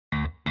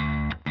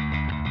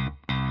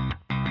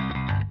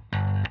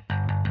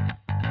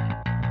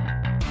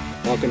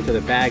Welcome to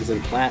the Bags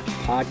and Platt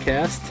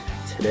podcast.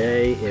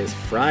 Today is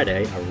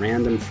Friday, a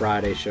random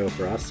Friday show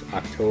for us,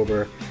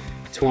 October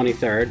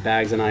 23rd.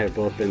 Bags and I have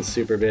both been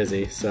super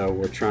busy, so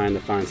we're trying to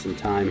find some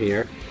time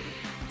here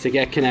to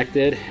get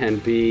connected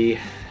and be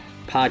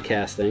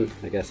podcasting.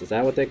 I guess, is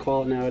that what they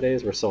call it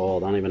nowadays? We're so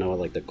old, I don't even know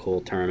what the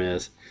cool term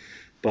is.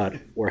 But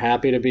we're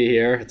happy to be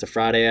here. It's a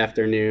Friday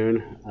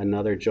afternoon,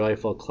 another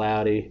joyful,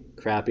 cloudy,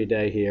 crappy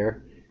day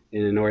here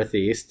in the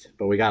Northeast.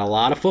 But we got a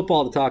lot of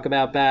football to talk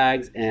about,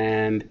 Bags,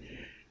 and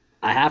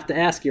I have to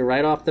ask you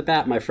right off the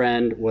bat, my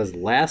friend, was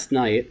last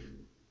night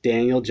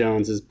Daniel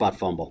Jones's butt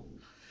fumble?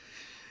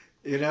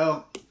 You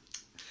know,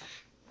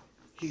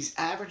 he's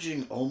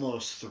averaging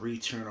almost 3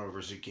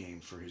 turnovers a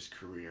game for his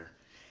career.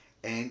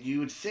 And you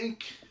would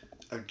think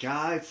a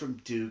guy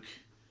from Duke,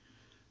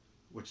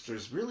 which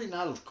there's really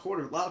not a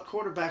lot of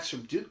quarterbacks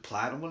from Duke,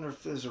 Platt. I wonder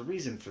if there's a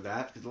reason for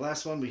that. Because the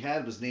last one we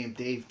had was named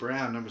Dave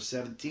Brown, number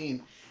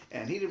 17,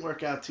 and he didn't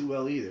work out too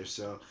well either.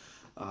 So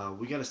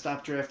we got to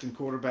stop drafting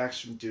quarterbacks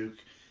from Duke.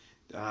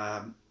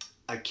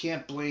 I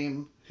can't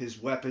blame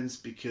his weapons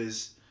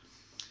because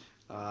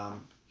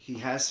he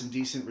has some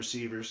decent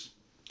receivers.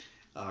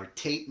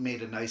 Tate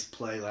made a nice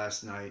play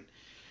last night.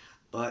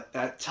 But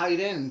that tight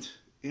end,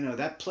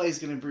 that play is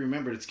going to be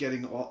remembered. It's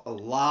getting a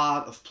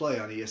lot of play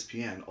on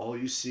ESPN. All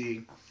you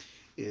see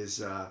is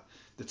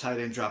the tight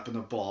end dropping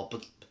the ball.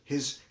 But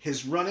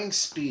his running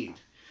speed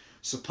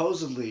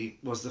supposedly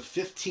was the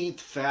 15th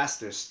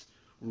fastest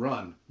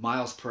run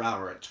miles per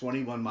hour at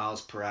 21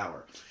 miles per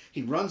hour.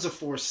 He runs a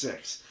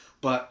 4.6.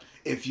 But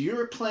if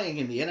you're playing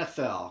in the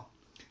NFL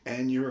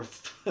and you're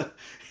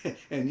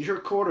a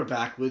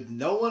quarterback with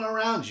no one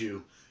around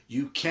you,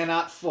 you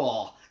cannot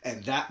fall.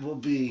 And that will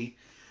be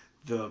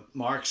the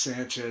Mark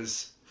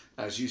Sanchez,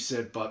 as you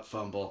said, butt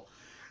fumble.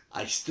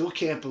 I still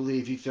can't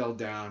believe he fell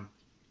down.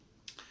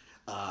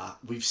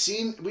 We've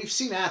seen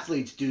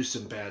athletes do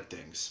some bad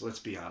things. Let's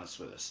be honest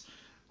with us.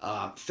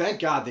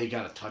 Thank God they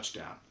got a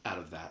touchdown out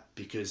of that,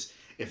 because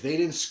if they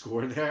didn't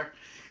score there,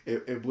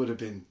 it would have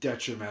been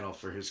detrimental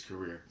for his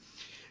career.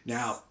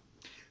 Now,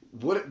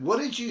 what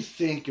did you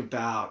think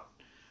about?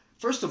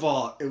 First of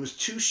all, it was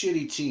 2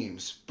 shitty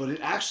teams, but it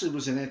actually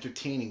was an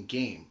entertaining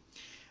game.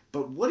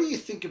 But what do you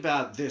think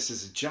about this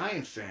as a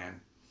Giant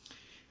fan?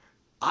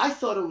 I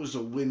thought it was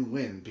a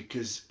win-win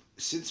because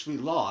since we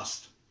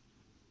lost,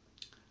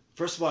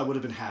 first of all, I would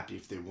have been happy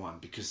if they won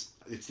because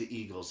it's the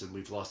Eagles and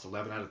we've lost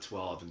 11 out of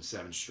 12 and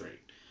 7 straight,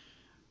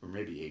 or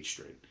maybe 8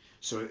 straight.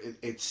 So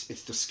it's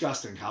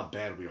disgusting how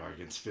bad we are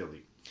against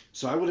Philly.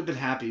 So I would have been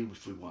happy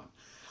if we won.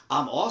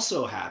 I'm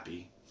also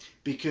happy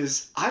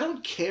because I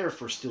don't care if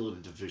we're still in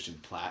the division,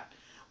 Platt.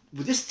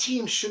 This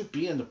team shouldn't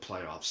be in the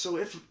playoffs. So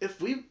if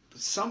we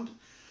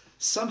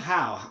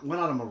somehow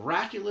went on a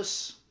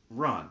miraculous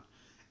run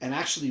and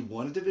actually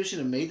won a division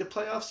and made the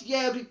playoffs,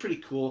 yeah, it'd be pretty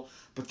cool.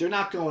 But they're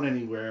not going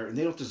anywhere, and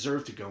they don't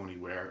deserve to go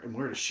anywhere, and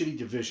we're in a shitty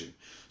division.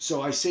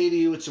 So I say to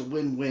you, it's a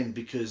win-win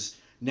because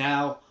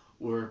now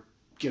we're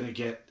going to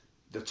get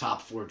the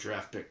top 4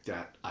 draft pick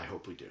that I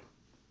hope we do.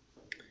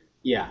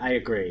 Yeah, I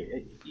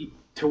agree.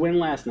 To win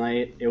last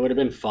night, it would have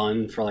been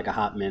fun for a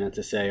hot minute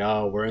to say,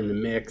 oh, we're in the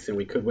mix and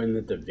we could win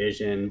the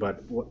division,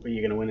 but what, are you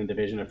going to win a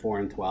division at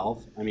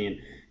 4-12? I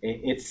mean,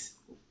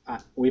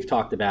 we've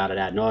talked about it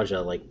ad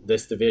nausea.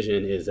 This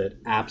division is an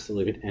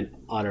absolute and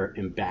utter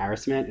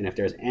embarrassment. And if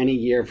there's any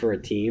year for a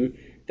team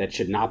that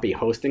should not be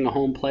hosting a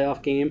home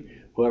playoff game,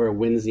 whoever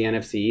wins the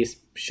NFC East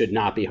should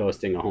not be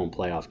hosting a home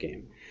playoff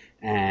game.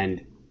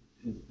 And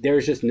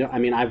there's just no,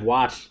 I've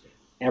watched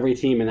every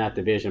team in that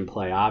division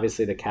play.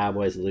 Obviously, the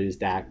Cowboys lose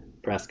Dak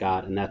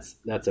Prescott, and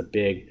that's a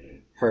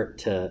big hurt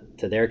to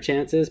their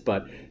chances.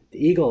 But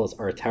the Eagles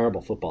are a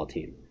terrible football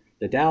team.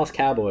 The Dallas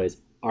Cowboys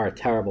are a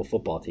terrible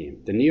football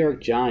team. The New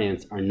York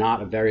Giants are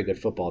not a very good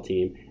football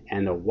team,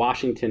 and the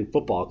Washington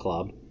Football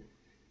Club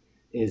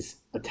is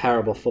a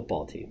terrible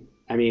football team.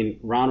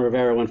 Ron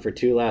Rivera went for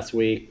 2 last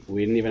week. We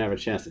didn't even have a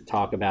chance to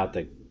talk about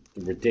the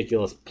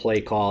ridiculous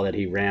play call that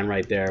he ran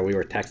right there. We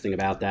were texting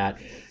about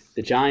that.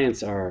 The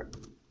Giants are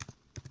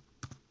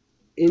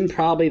in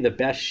probably the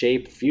best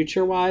shape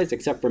future-wise,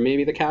 except for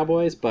maybe the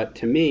Cowboys. But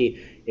to me,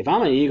 if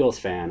I'm an Eagles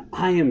fan,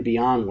 I am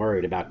beyond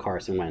worried about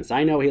Carson Wentz.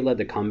 I know he led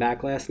the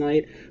comeback last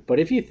night, but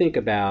if you think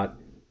about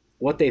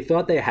what they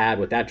thought they had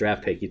with that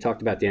draft pick, you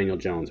talked about Daniel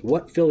Jones,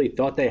 what Philly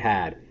thought they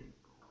had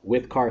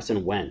with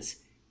Carson Wentz,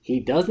 he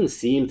doesn't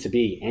seem to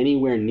be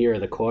anywhere near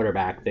the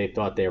quarterback they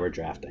thought they were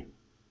drafting.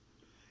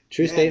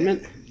 True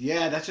statement?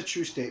 Yeah, that's a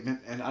true statement,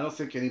 and I don't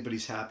think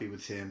anybody's happy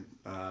with him.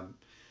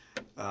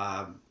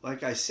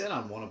 Like I said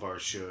on one of our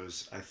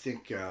shows, I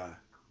think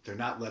they're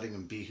not letting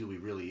him be who he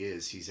really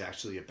is. He's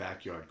actually a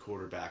backyard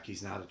quarterback.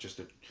 He's not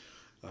just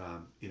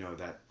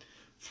that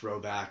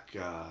throwback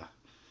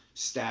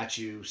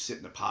statue, sit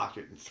in the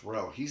pocket and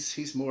throw.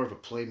 He's more of a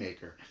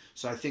playmaker.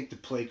 So I think the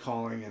play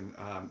calling and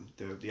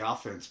the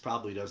offense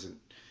probably doesn't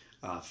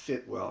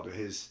fit well to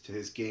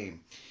his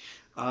game.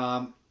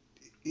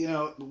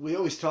 We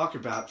always talk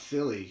about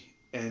Philly,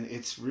 and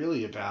it's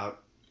really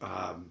about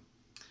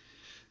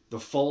the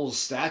Foles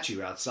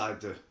statue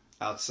outside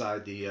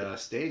the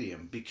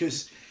stadium,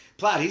 because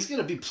Platt, he's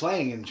going to be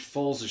playing in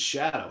Foles'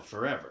 shadow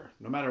forever,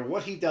 no matter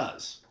what he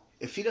does.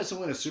 If he doesn't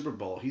win a Super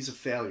Bowl, he's a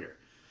failure.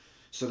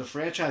 So the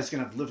franchise is going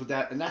to have to live with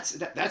that, and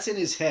that's in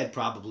his head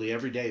probably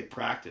every day at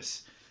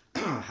practice.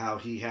 How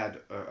he had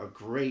a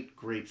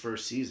great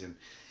first season,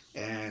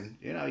 and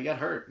he got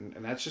hurt,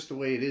 and that's just the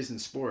way it is in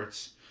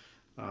sports.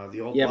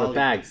 The old Yeah, but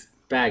Wally.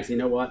 Bags, you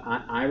know what?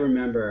 I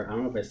remember, I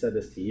don't know if I said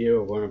this to you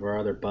or one of our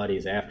other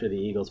buddies after the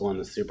Eagles won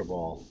the Super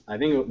Bowl. I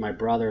think my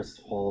brother's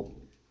whole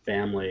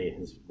family,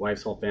 his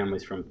wife's whole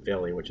family's from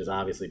Philly, which is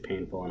obviously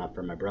painful enough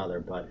for my brother.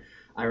 But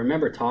I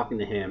remember talking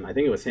to him, I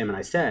think it was him, and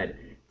I said,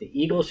 the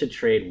Eagles should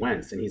trade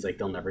Wentz. And he's like,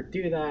 they'll never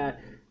do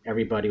that.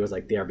 Everybody was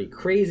like, they'll be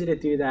crazy to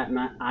do that. And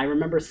I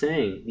remember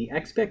saying, the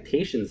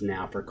expectations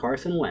now for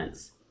Carson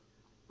Wentz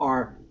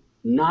are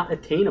not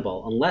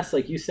attainable unless,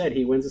 like you said,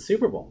 he wins a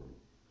Super Bowl.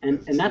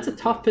 And that's a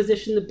tough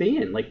position to be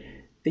in. Like,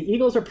 the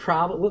Eagles are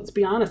probably, let's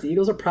be honest, the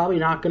Eagles are probably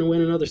not going to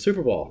win another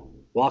Super Bowl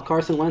while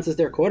Carson Wentz is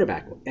their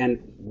quarterback. And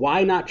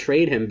why not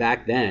trade him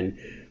back then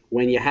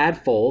when you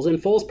had Foles?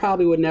 And Foles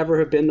probably would never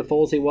have been the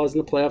Foles he was in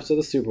the playoffs or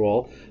the Super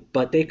Bowl,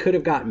 but they could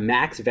have got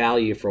max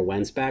value for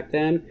Wentz back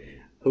then,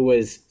 who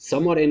was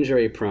somewhat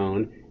injury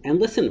prone. And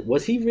listen,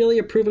 was he really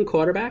a proven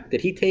quarterback?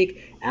 Did he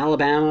take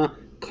Alabama,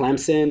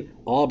 Clemson,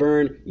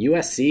 Auburn,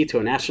 USC to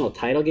a national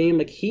title game?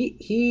 Like,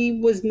 he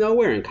was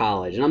nowhere in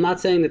college. And I'm not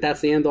saying that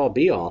that's the end all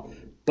be all,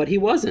 but he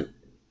wasn't.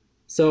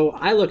 So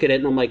I look at it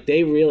and I'm like,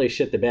 they really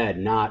shit the bed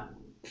not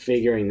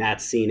figuring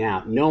that scene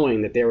out,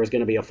 knowing that there was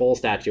going to be a full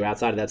statue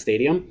outside of that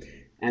stadium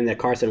and that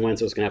Carson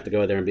Wentz was going to have to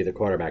go there and be the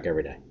quarterback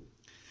every day.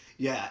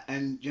 Yeah,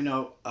 and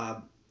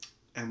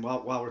and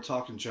while we're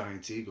talking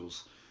Giants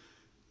Eagles,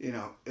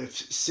 if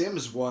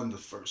Sims won the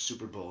first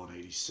Super Bowl in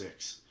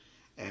 '86,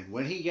 and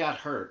when he got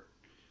hurt,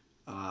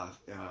 I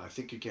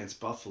think against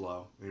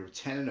Buffalo, they were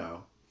 10-0.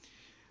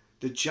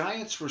 The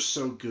Giants were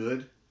so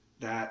good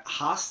that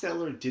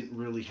Hostetler didn't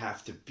really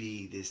have to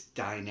be this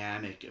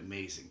dynamic,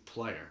 amazing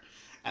player.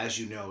 As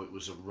you know, it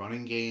was a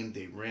running game.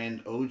 They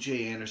ran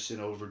O.J. Anderson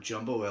over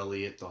Jumbo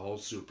Elliott the whole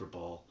Super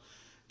Bowl.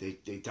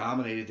 They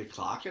dominated the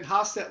clock, and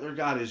Hostetler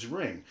got his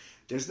ring.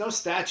 There's no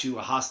statue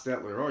of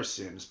Hostetler or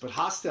Sims, but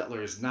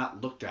Hostetler is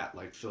not looked at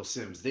like Phil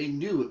Simms. They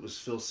knew it was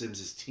Phil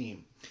Simms'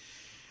 team.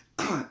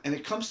 And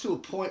it comes to a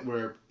point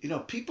where,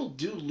 people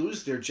do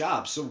lose their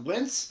jobs. So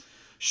Wentz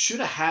should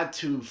have had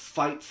to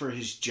fight for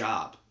his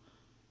job.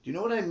 You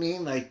know what I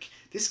mean? Like,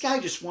 this guy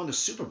just won the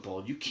Super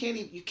Bowl. You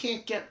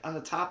can't get on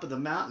the top of the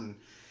mountain,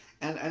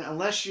 and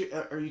unless you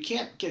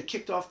can't get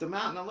kicked off the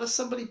mountain unless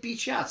somebody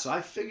beats you out. So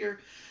I figured,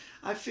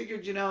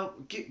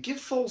 give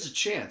Foles a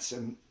chance.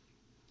 And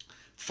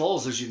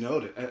Foles, as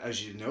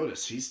you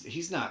notice,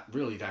 he's not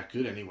really that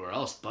good anywhere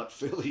else but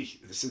Philly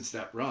since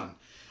that run.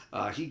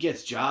 He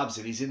gets jobs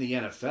and he's in the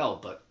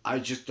NFL, but I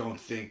just don't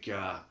think.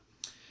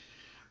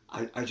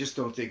 I just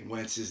don't think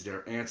Wentz is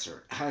their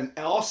answer. And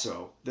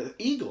also, the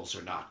Eagles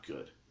are not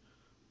good.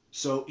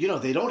 So,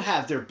 they don't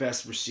have their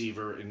best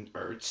receiver in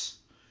Ertz.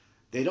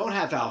 They don't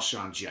have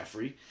Alshon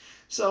Jeffrey.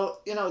 So,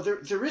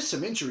 there is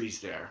some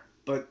injuries there.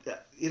 But,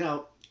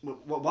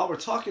 while we're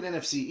talking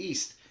NFC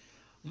East,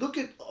 look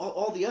at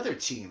all the other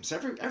teams.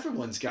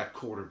 Everyone's got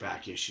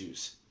quarterback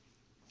issues.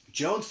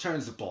 Jones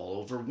turns the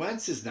ball over.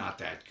 Wentz is not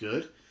that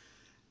good.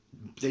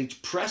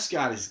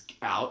 Prescott is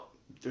out.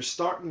 They're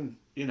starting,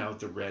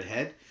 the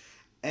redhead.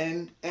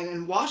 And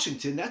in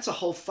Washington, that's a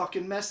whole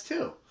fucking mess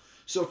too.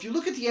 So if you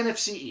look at the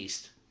NFC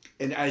East,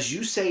 and as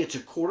you say, it's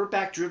a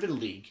quarterback-driven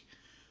league,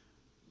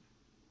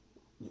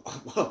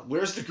 well,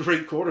 where's the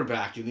great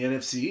quarterback in the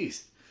NFC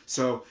East?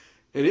 So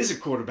it is a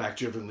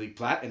quarterback-driven league,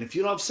 Platt. And if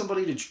you don't have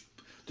somebody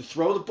to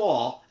throw the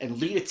ball and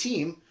lead a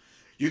team,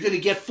 you're going to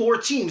get 4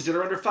 teams that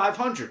are under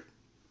 500.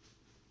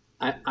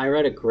 I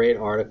read a great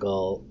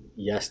article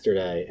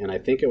yesterday, and I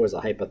think it was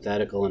a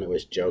hypothetical and it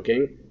was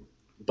joking,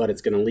 but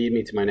it's going to lead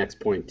me to my next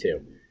point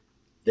too.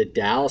 The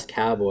Dallas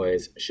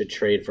Cowboys should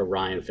trade for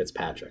Ryan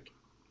Fitzpatrick.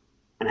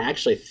 And I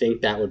actually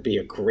think that would be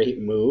a great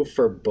move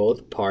for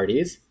both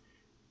parties.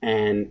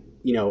 And,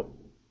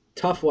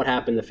 tough what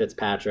happened to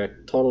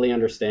Fitzpatrick. Totally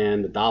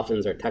understand. The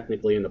Dolphins are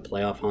technically in the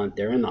playoff hunt.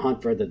 They're in the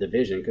hunt for the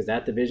division because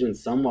that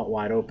division's somewhat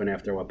wide open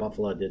after what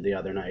Buffalo did the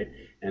other night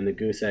and the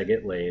goose egg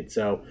it laid.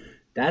 So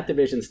that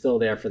division's still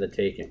there for the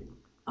taking.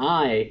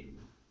 I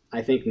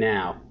think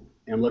now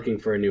am looking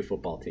for a new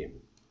football team.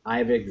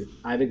 I've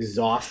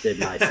exhausted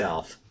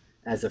myself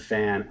as a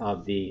fan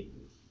of the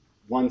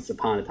once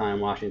upon a time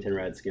Washington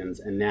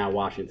Redskins and now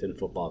Washington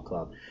Football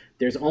Club.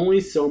 There's only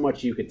so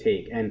much you could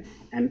take. And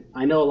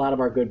I know a lot of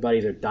our good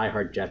buddies are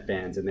diehard Jet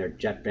fans and they're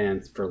Jet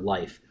fans for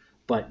life.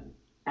 But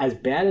as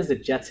bad as the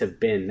Jets have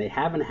been, they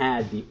haven't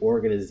had the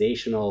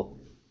organizational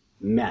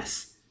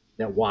mess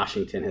that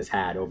Washington has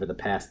had over the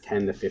past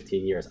 10 to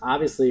 15 years.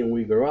 Obviously, when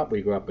we grew up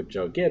with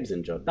Joe Gibbs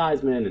and Joe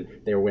Theismann, and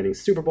they were winning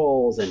Super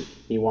Bowls, and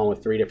he won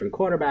with 3 different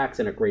quarterbacks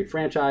and a great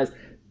franchise.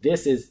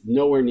 This is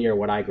nowhere near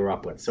what I grew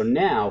up with. So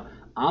now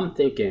I'm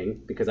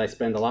thinking, because I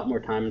spend a lot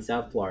more time in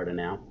South Florida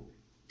now,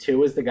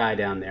 Tu is the guy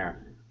down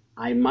there.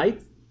 I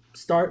might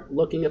start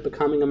looking at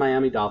becoming a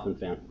Miami Dolphin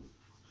fan.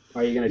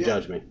 Are you going to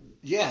judge me?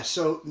 Yeah,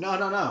 so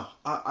no.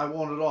 I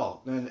won't at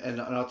all.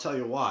 And I'll tell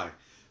you why.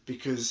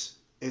 Because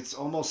it's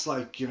almost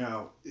like,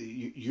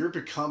 you're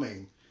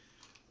becoming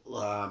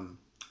um,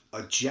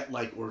 a jet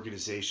like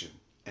organization.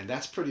 And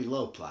that's pretty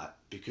low, Platt.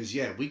 Because,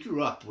 yeah, we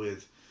grew up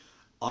with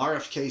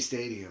RFK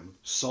Stadium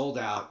sold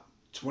out,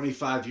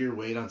 25-year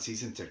wait on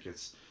season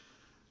tickets,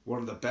 one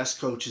of the best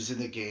coaches in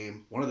the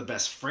game, one of the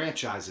best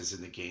franchises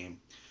in the game.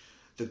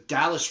 The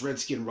Dallas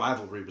Redskin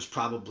rivalry was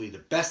probably the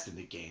best in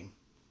the game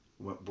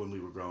when we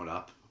were growing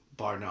up,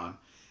 bar none.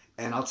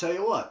 And I'll tell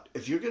you what,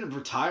 if you're going to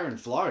retire in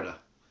Florida,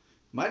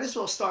 might as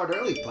well start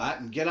early,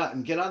 Platt, and get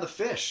on the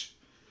fish.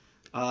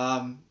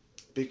 Um,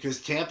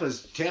 because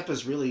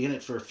Tampa's really in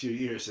it for a few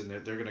years, and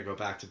they're going to go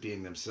back to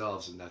being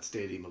themselves, and that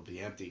stadium will be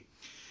empty.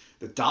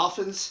 The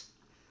Dolphins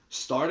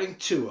starting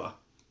Tua,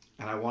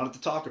 and I wanted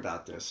to talk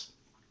about this.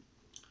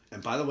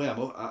 And by the way,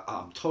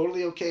 I'm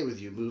totally okay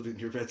with you moving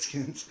your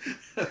Redskins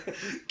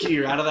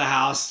gear out of the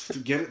house.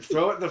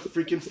 Throw it in the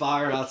freaking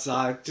fire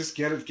outside. Just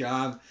get it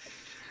gone.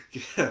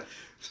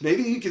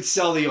 Maybe you could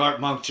sell the Art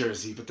Monk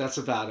jersey, but that's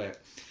about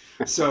it.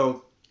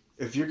 So,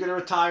 if you're going to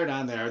retire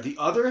down there, the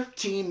other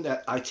team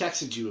that I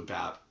texted you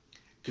about,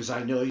 because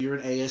I know you're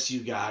an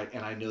ASU guy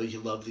and I know you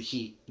love the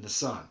heat and the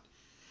sun,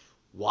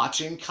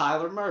 watching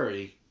Kyler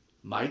Murray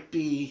might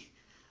be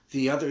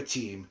the other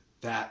team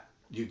that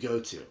you go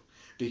to,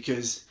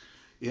 because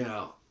you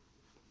know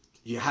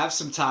you have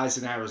some ties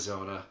in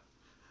Arizona.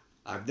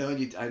 I've known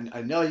you.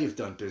 I know you've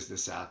done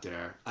business out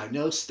there. I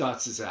know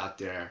Stutz is out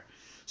there.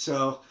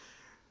 So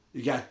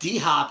you got D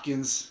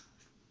Hopkins,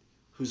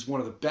 who's one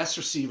of the best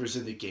receivers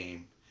in the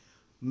game.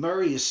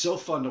 Murray is so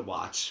fun to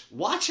watch.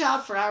 Watch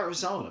out for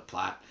Arizona,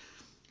 Platt.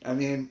 I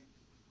mean,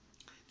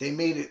 they've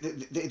made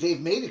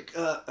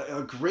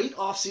a great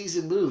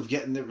offseason move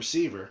getting the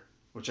receiver,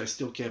 which I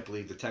still can't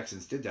believe the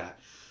Texans did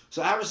that.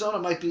 So Arizona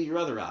might be your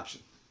other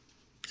option.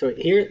 So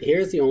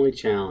here's the only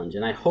challenge,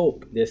 and I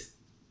hope this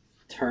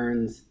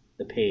turns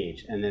the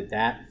page and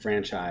that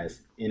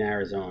franchise in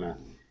Arizona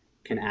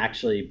can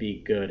actually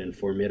be good and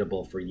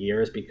formidable for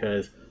years,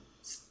 because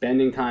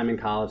spending time in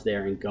college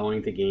there and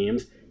going to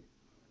games,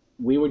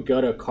 we would go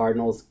to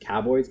Cardinals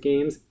Cowboys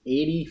games.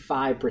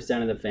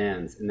 85% of the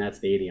fans in that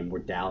stadium were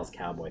Dallas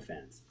Cowboy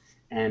fans.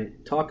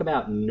 And talk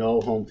about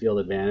no home field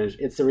advantage.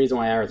 It's the reason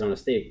why Arizona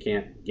State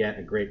can't get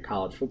a great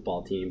college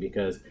football team,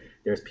 because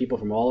there's people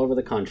from all over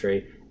the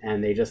country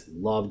and they just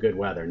love good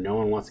weather. No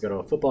one wants to go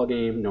to a football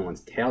game. No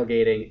one's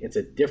tailgating. It's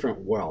a different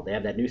world. They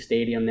have that new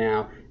stadium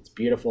now. It's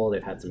beautiful.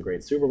 They've had some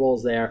great Super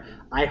Bowls there.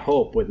 I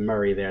hope with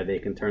Murray there they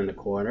can turn the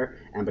corner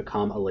and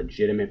become a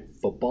legitimate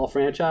football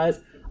franchise.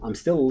 I'm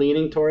still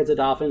leaning towards the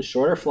Dolphins.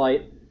 Shorter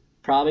flight.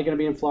 Probably going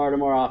to be in Florida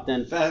more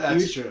often.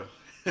 That's true.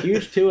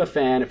 Huge Tua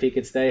fan if he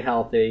could stay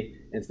healthy.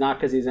 It's not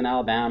because he's an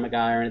Alabama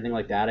guy or anything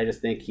like that. I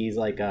just think he's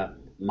like a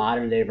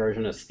modern day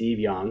version of Steve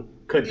Young.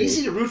 Could be.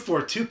 Easy to root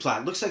for too,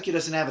 Platt. Looks like he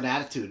doesn't have an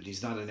attitude.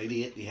 He's not an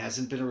idiot. He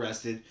hasn't been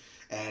arrested,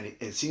 and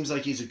it seems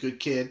like he's a good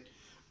kid.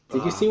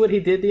 Did you see what he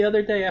did the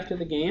other day after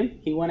the game?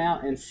 He went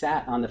out and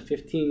sat on the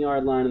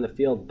 15-yard line in the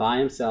field by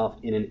himself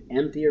in an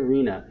empty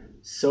arena,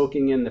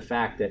 soaking in the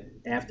fact that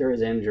after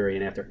his injury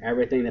and after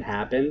everything that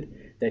happened,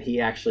 that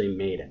he actually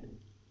made it.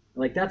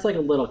 Like, that's like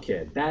a little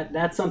kid.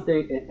 That's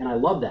something, and I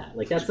love that.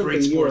 Like, that's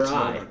something you or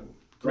I, moment.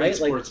 Great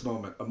sports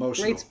moment.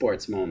 Emotional. Great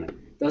sports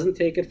moment. Doesn't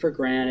take it for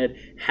granted.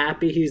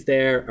 Happy he's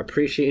there.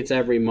 Appreciates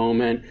every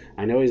moment.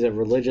 I know he's a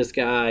religious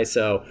guy,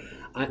 so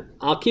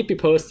I'll keep you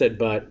posted,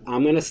 but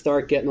I'm going to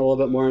start getting a little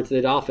bit more into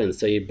the Dolphins,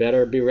 so you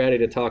better be ready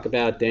to talk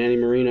about Danny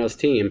Marino's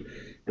team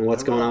and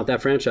what's going on with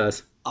that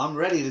franchise. I'm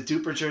ready. The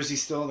Duper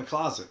jersey's still in the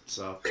closet.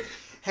 So,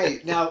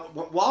 hey, now,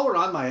 while we're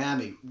on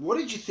Miami, what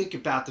did you think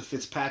about the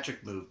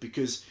Fitzpatrick move?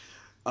 Because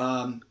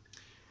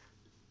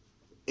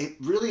it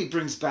really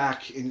brings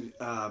back an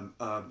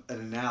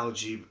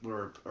analogy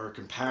or a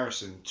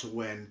comparison to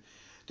when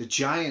the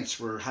Giants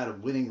had a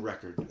winning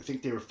record. I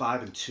think they were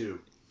 5-2,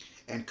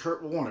 and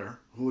Kurt Warner,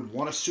 who had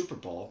won a Super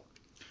Bowl,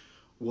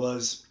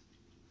 was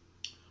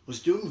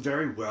doing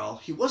very well.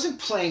 He wasn't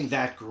playing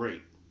that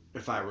great,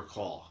 if I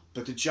recall,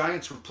 but the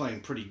Giants were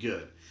playing pretty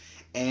good,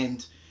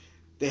 and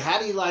they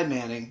had Eli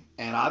Manning,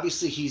 and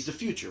obviously he's the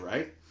future,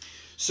 right?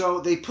 So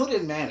they put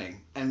in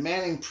Manning, and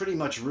Manning pretty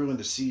much ruined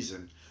the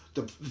season.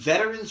 The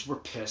veterans were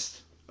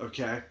pissed,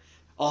 okay?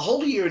 A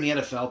whole year in the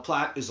NFL,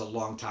 Platt, is a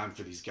long time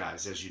for these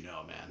guys, as you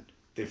know, man.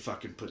 They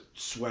fucking put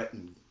sweat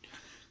and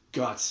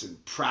guts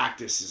and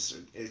practices.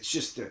 It's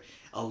just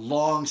a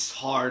long,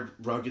 hard,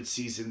 rugged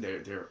season.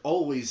 They're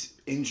always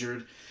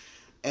injured.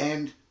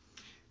 And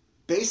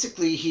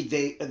basically,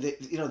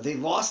 they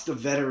lost the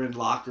veteran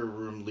locker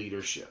room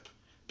leadership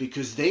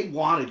because they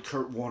wanted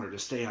Kurt Warner to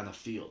stay on the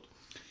field.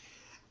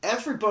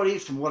 Everybody,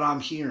 from what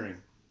I'm hearing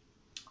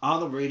on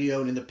the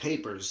radio and in the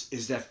papers,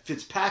 is that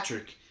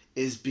Fitzpatrick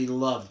is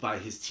beloved by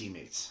his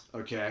teammates,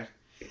 okay?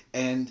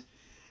 And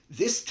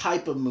this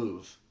type of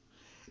move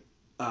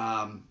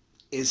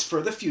is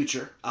for the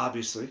future,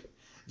 obviously.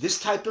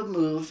 This type of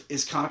move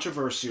is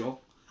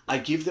controversial. I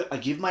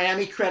give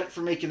Miami credit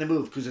for making the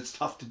move because it's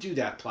tough to do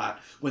that,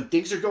 Platt. When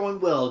things are going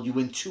well, you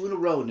win 2 in a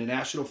row in the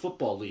National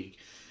Football League.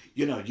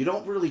 you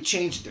don't really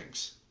change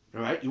things.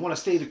 All right, you want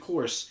to stay the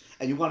course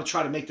and you want to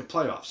try to make the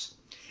playoffs.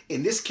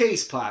 In this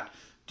case, Platt,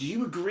 do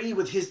you agree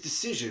with his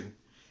decision?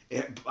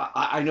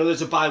 I know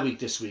there's a bye week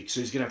this week, so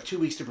he's going to have 2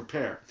 weeks to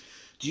prepare.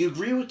 Do you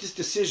agree with this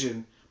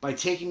decision by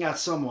taking out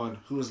someone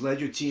who has led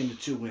your team to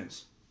 2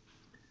 wins?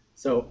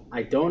 So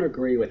I don't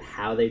agree with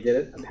how they did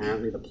it.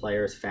 Apparently, the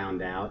players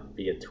found out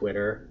via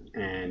Twitter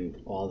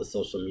and all the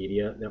social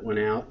media that went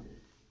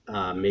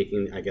out,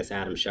 making, I guess,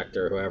 Adam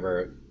Schefter,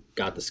 whoever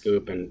got the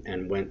scoop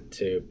and went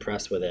to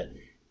press with it.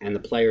 And the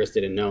players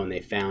didn't know, and they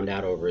found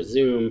out over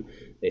Zoom.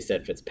 They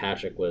said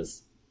Fitzpatrick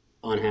was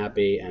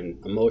unhappy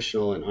and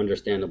emotional, and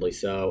understandably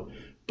so.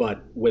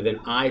 But with an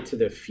eye to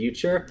the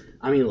future,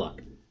 I mean,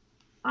 look,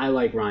 I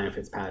like Ryan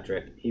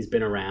Fitzpatrick. He's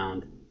been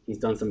around. He's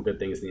done some good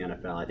things in the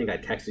NFL. I think I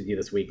texted you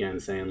this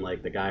weekend saying,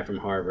 like, the guy from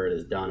Harvard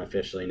is done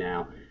officially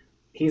now.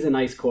 He's a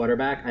nice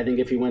quarterback. I think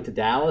if he went to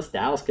Dallas,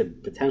 Dallas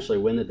could potentially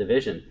win the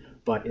division.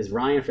 But is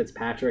Ryan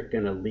Fitzpatrick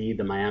going to lead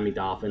the Miami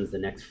Dolphins the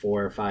next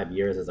 4 or 5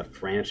 years as a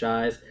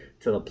franchise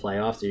to the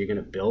playoffs? Are you going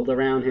to build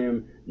around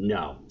him?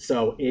 No.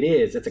 So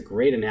it's a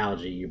great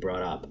analogy you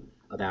brought up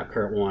about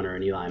Kurt Warner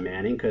and Eli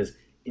Manning, because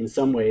in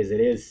some ways it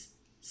is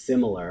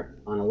similar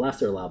on a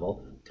lesser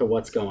level to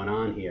what's going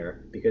on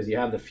here, because you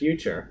have the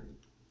future,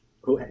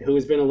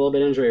 who's been a little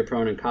bit injury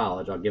prone in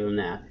college, I'll give him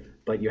that,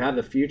 but you have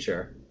the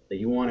future that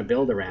you want to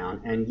build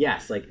around. And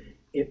yes, like,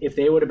 if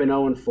they would have been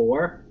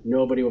 0-4,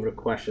 nobody would have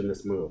questioned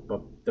this move.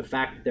 But the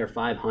fact that they're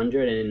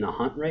 500 and in the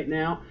hunt right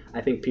now,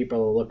 I think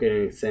people are looking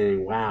and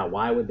saying, wow,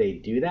 why would they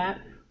do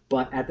that?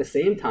 But at the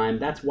same time,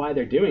 that's why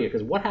they're doing it.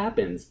 Because what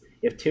happens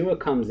if Tua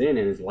comes in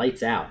and is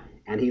lights out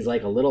and he's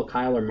like a little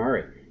Kyler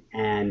Murray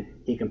and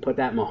he can put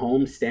that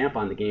Mahomes stamp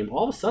on the game?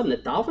 All of a sudden, the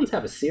Dolphins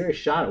have a serious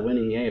shot at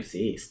winning the AFC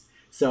East.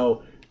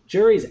 So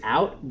jury's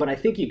out, but I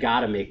think you got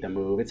to make the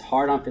move. It's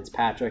hard on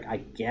Fitzpatrick. I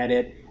get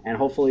it. And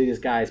hopefully these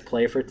guys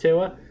play for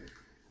Tua.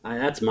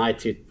 That's my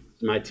two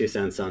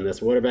cents on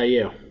this. What about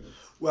you?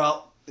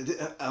 Well,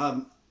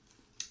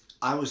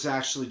 I was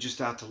actually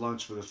just out to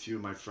lunch with a few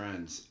of my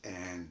friends,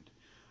 and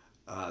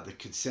the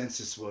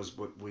consensus was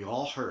what we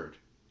all heard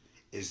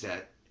is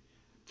that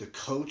the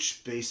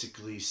coach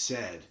basically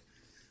said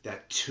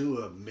that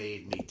Tua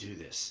made me do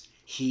this.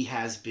 He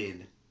has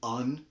been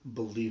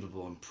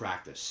unbelievable in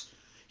practice.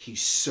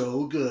 He's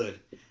so good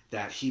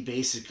that he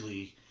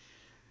basically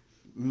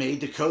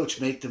made the coach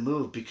make the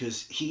move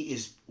because he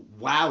is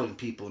wowing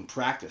people in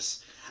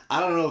practice. I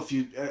don't know if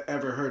you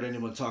ever heard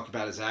anyone talk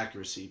about his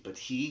accuracy, but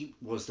he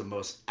was the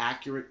most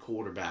accurate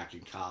quarterback in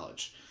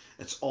college.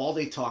 That's all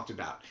they talked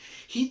about.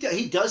 He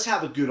does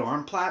have a good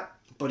arm, Platt,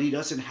 but he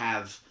doesn't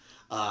have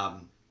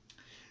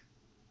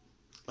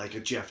like a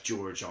Jeff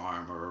George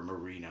arm or a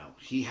Marino.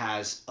 He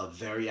has a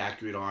very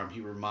accurate arm. He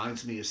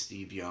reminds me of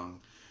Steve Young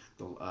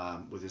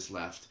with his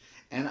left.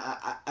 And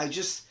I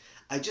just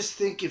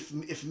think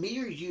if me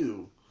or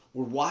you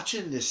were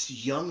watching this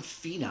young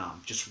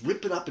phenom just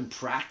rip it up in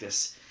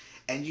practice,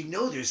 and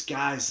there's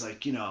guys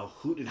like,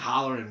 hoot and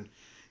hollering,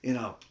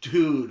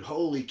 dude,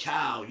 holy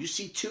cow, you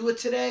see Tua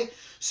today?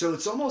 So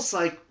it's almost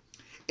like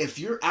if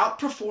you're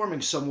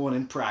outperforming someone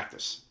in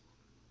practice,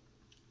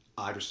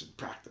 Iverson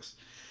practice,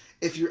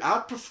 if you're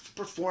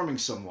outperforming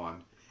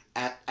someone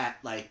at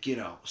like,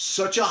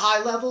 such a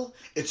high level,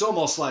 it's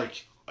almost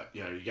like,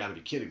 you got to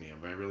be kidding me.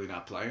 Am I really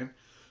not playing?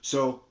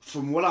 So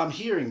from what I'm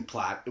hearing,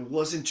 Platt, it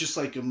wasn't just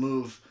like a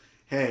move,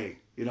 hey,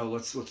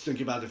 let's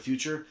think about the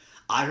future.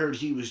 I heard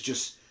he was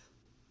just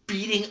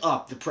beating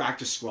up the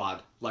practice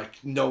squad like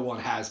no one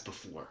has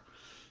before.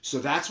 So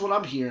that's what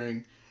I'm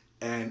hearing.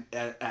 And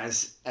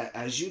as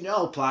you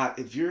know, Platt,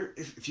 if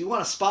you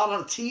want a spot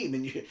on a team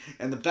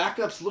and the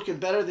backup's looking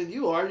better than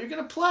you are, you're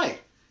going to play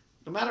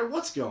no matter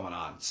what's going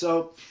on.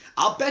 So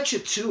I'll bet you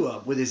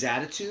Tua, with his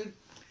attitude,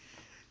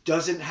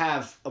 doesn't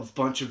have a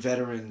bunch of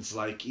veterans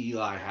like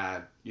Eli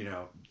had,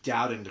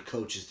 doubting the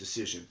coach's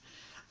decision.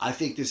 I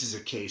think this is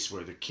a case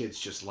where the kids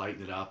just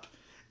lighten it up,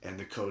 and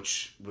the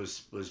coach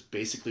was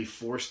basically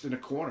forced in a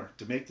corner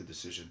to make the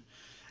decision.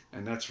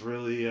 And that's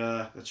really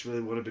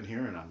what I've been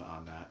hearing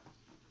on that.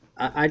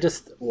 I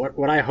just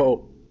what I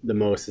hope the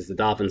most is the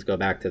Dolphins go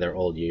back to their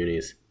old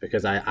unis,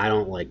 because I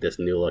don't like this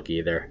new look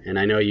either. And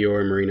I know you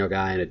were a Marino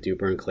guy and a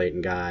Duper and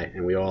Clayton guy,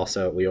 and we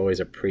always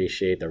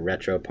appreciate the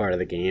retro part of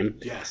the game.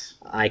 Yes.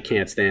 I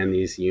can't stand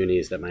these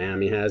unis that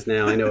Miami has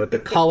now. I know the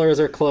colors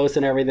are close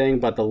and everything,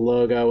 but the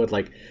logo with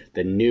like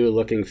the new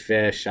looking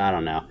fish, I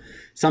don't know.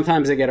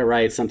 Sometimes they get it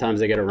right, sometimes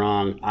they get it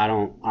wrong. I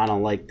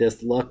don't like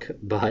this look,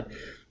 but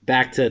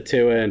back to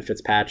Tua and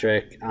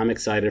Fitzpatrick. I'm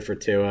excited for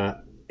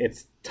Tua.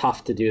 It's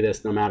tough to do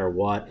this no matter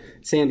what.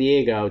 San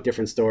Diego,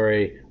 different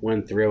story,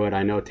 went through it.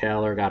 I know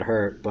Taylor got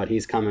hurt, but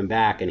he's coming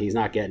back, and he's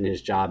not getting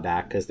his job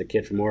back because the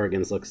kid from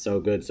Oregon's looked so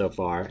good so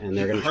far, and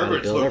they're going to try to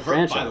build their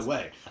franchise. By the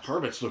way,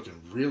 Herbert's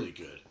looking really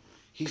good.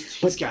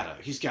 He's got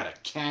a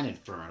cannon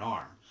for an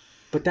arm.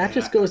 But that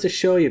just goes to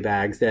show you,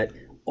 Bags, that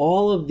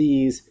all of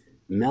these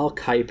Mel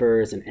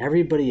Kipers and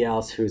everybody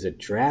else who's a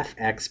draft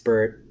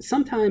expert,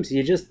 sometimes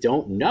you just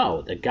don't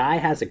know. The guy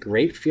has a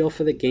great feel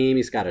for the game.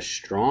 He's got a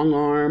strong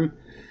arm.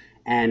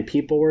 And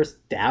people were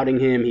doubting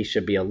him. He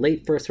should be a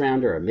late first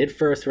rounder, a mid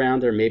first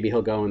rounder. Maybe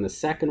he'll go in the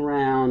second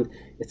round.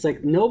 It's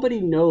like nobody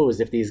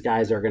knows if these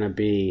guys are going to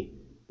be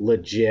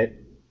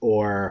legit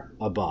or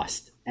a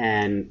bust.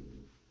 And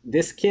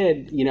this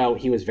kid,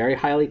 he was very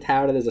highly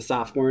touted as a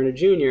sophomore and a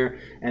junior.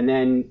 And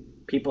then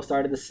people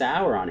started to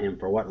sour on him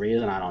for what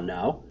reason, I don't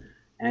know.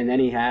 And then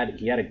he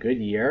had a good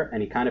year,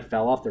 and he kind of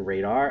fell off the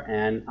radar.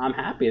 And I'm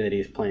happy that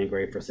he's playing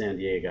great for San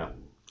Diego.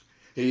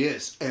 He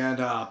is,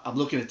 and I'm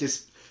looking at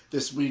this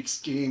week's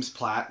games,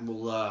 Platt, and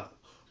we'll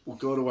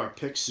go to our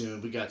pick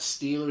soon. We got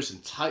Steelers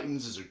and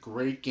Titans is a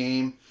great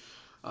game.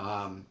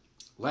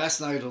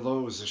 Last night, although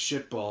it was a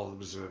shitball, it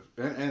was an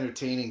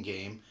entertaining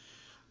game.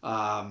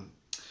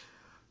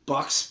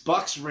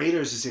 Bucks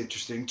Raiders is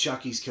interesting.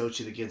 Chucky's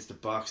coaching against the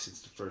Bucks.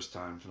 It's the first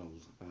time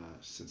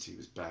since he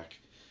was back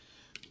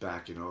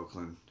in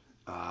Oakland.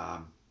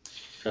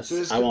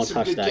 So I won't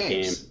touch that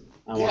game.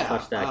 I won't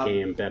touch that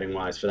game betting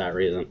wise for that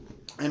reason.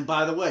 And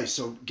by the way,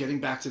 so getting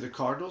back to the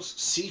Cardinals,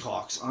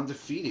 Seahawks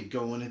undefeated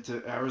going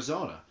into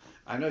Arizona.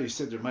 I know you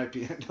said there might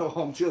be no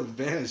home field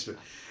advantage, but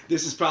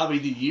this is probably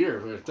the year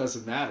where it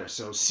doesn't matter.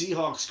 So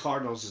Seahawks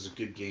Cardinals is a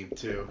good game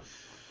too.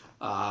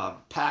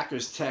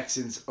 Packers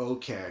Texans,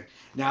 okay.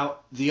 Now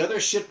the other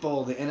shit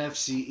bowl, the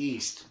NFC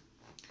East,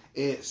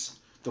 is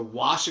the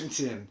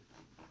Washington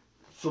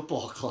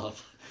Football Club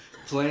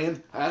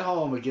playing at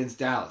home against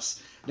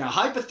Dallas. Now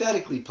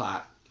hypothetically,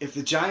 Platt, if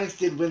the Giants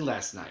did win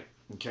last night,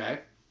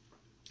 okay,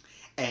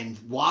 and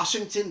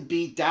Washington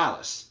beat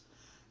Dallas,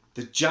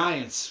 the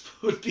Giants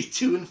would be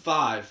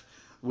 2-5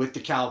 with the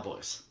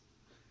Cowboys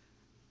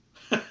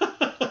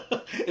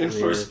in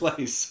first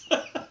place.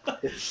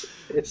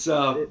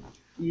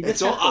 I'm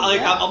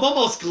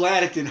almost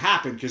glad it didn't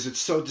happen because it's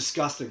so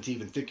disgusting to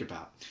even think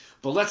about.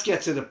 But let's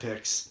get to the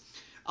picks.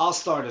 I'll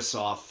start us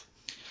off.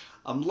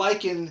 I'm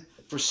liking,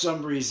 for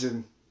some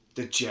reason,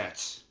 the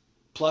Jets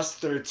plus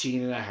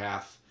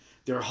 13.5.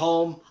 They're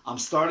home. I'm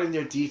starting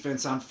their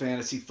defense on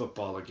fantasy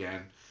football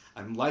again.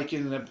 I'm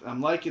liking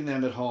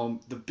them at home.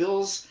 The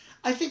Bills,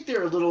 I think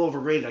they're a little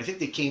overrated. I think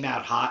they came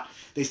out hot.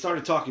 They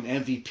started talking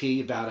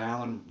MVP about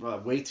Allen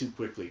way too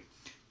quickly.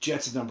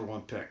 Jets is number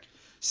one pick.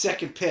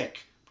 Second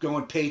pick,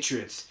 going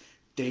Patriots.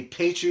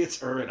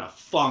 Patriots are in a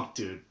funk,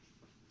 dude.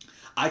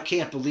 I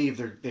can't believe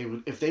they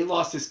would, if they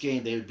lost this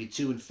game, they would be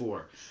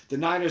 2-4. The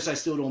Niners, I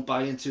still don't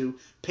buy into.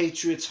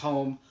 Patriots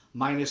home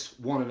minus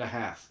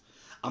 1.5.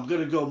 I'm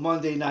going to go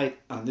Monday night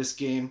on this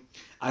game.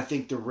 I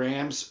think the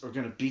Rams are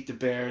going to beat the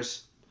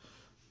Bears.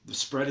 The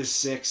spread is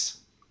 6.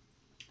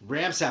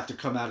 Rams have to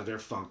come out of their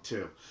funk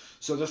too.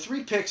 So the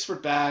 3 picks for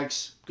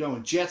Bags,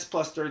 going Jets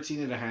plus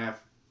 13.5.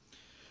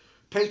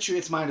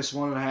 Patriots minus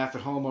 1.5 at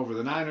home over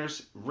the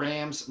Niners.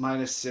 Rams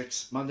minus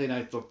 6. Monday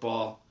Night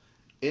Football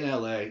in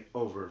LA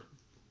over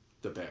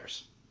the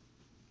Bears.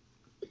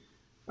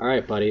 All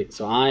right, buddy.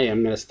 So I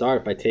am going to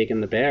start by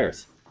taking the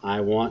Bears. I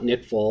want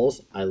Nick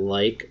Foles. I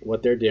like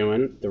what they're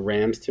doing. The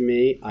Rams, to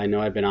me, I know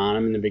I've been on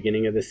them in the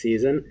beginning of the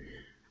season.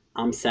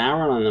 I'm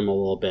souring on them a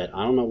little bit.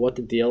 I don't know what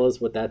the deal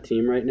is with that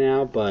team right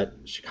now, but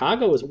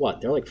Chicago is what?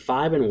 They're like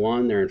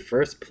 5-1. They're in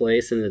first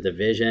place in the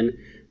division.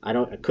 I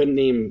couldn't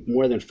name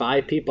more than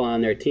 5 people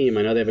on their team.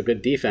 I know they have a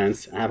good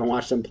defense. I haven't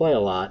watched them play a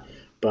lot,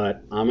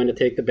 but I'm going to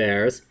take the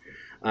Bears.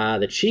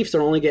 The Chiefs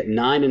are only getting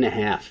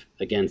 9.5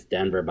 against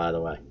Denver, by the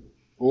way.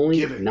 Only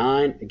given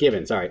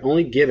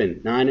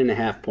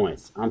 9.5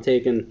 points. I'm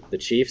taking the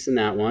Chiefs in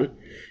that one.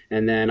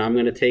 And then I'm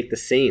going to take the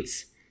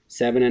Saints,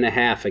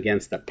 7.5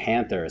 against the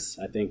Panthers.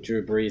 I think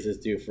Drew Brees is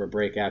due for a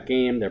breakout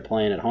game. They're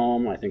playing at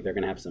home. I think they're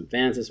going to have some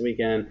fans this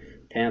weekend.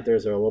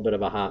 Panthers are a little bit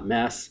of a hot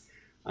mess.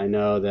 I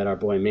know that our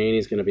boy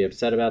Maney's going to be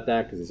upset about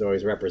that because he's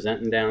always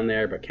representing down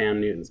there, but Cam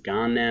Newton's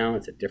gone now.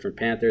 It's a different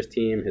Panthers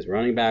team. His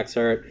running back's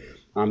hurt.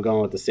 I'm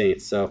going with the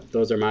Saints. So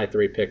those are my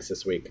 3 picks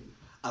this week.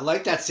 I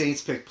like that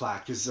Saints pick,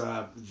 Platt, because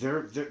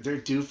they're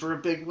due for a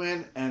big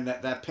win, and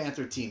that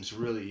Panther team's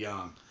really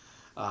young.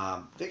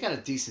 They got a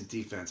decent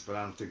defense, but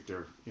I don't think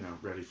they're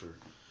ready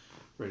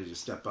to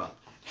step up.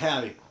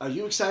 Hallie, are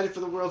you excited for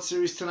the World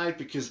Series tonight?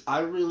 Because I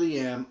really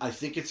am. I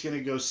think it's going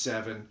to go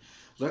 7.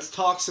 Let's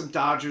talk some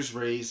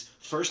Dodgers-Rays.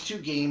 First 2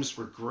 games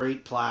were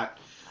great, Platt.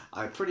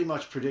 I pretty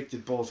much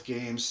predicted both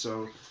games,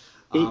 so...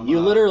 You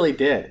literally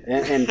did.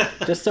 And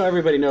just so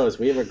everybody knows,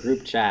 we have a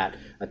group chat,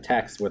 a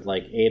text with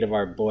like 8 of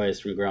our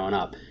boys from growing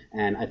up.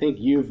 And I think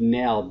you've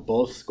nailed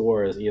both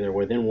scores either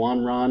within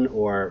 1 run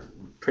or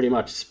pretty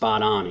much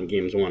spot on in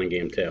games 1 and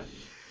game 2.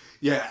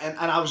 Yeah, and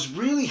I was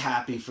really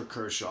happy for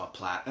Kershaw,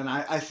 Platt. And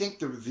I think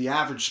the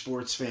average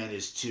sports fan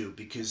is too,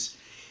 because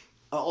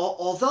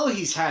although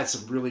he's had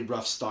some really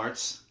rough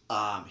starts,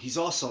 he's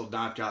also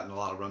not gotten a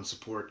lot of run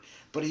support.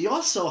 But he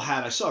also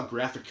had, I saw a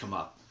graphic come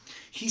up,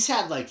 he's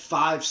had like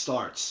 5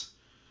 starts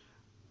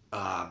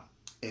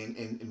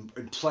in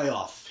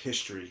playoff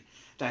history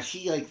that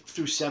he like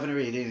threw 7 or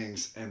 8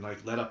 innings and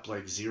like let up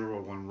like 0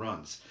 or 1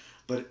 runs.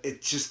 But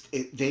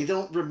they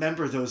don't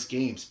remember those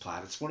games,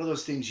 Platt. It's one of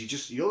those things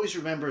you always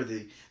remember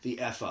the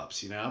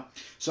F-ups,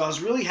 So I was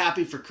really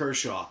happy for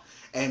Kershaw.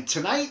 And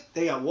tonight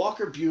they got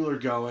Walker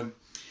Buehler going.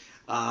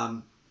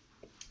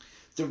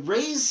 The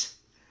Rays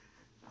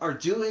are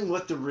doing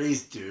what the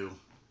Rays do.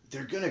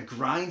 They're going to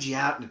grind you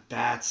out in at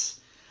bats.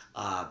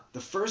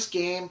 The first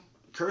game,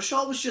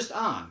 Kershaw was just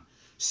on.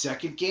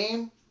 Second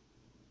game,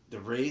 the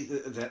Rays,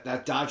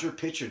 that Dodger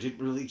pitcher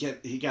didn't really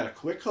he got a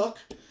quick hook,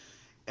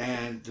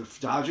 and the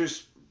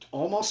Dodgers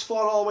almost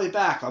fought all the way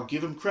back. I'll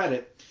give him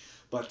credit.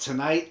 But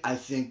tonight, I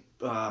think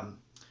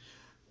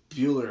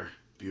Bueller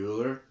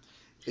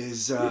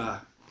is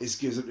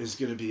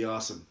going to be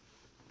awesome.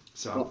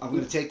 So I'm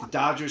going to take the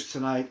Dodgers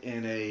tonight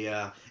in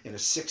a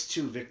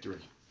 6-2 victory.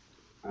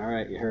 All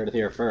right, you heard it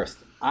here first.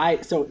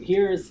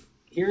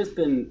 Here's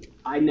been,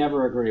 I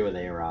never agree with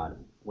A-Rod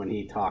when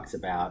he talks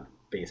about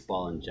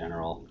baseball in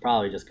general,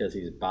 probably just because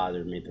he's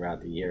bothered me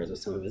throughout the years with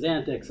some of his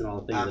antics and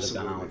all the things that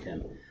have gone on with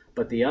him.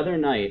 But the other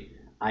night,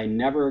 I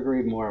never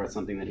agreed more with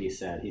something that he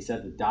said. He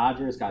said the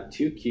Dodgers got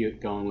too cute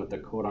going with the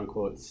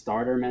quote-unquote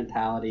starter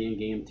mentality in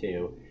Game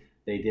 2.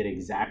 They did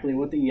exactly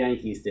what the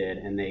Yankees did,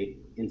 and they,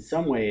 in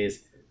some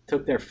ways,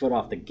 took their foot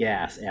off the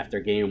gas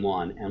after Game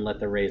 1 and let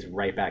the Rays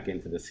right back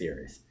into the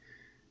series.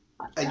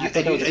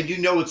 And you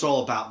know it's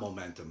all about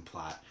momentum,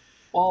 Platt.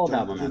 All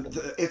about momentum.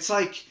 It's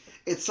like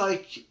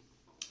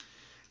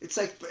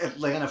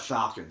Atlanta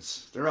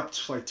Falcons. They're up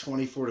to like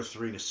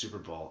 24-3 in a Super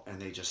Bowl, and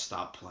they just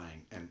stopped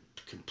playing and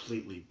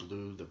completely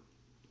blew the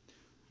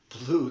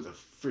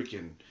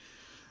freaking.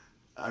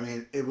 I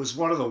mean, it was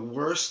one of the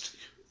worst.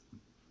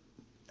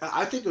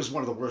 I think it was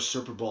one of the worst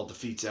Super Bowl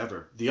defeats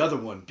ever. The other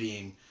one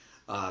being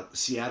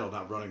Seattle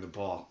not running the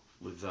ball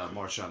with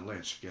Marshawn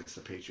Lynch against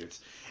the Patriots.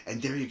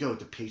 And there you go with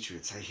the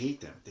Patriots. I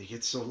hate them. They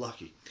get so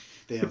lucky.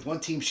 They have one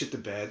team shit the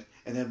bed,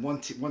 and then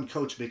one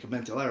coach make a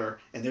mental error,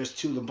 and there's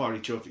 2 Lombardi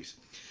trophies.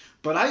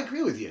 But I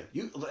agree with you.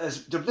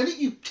 The minute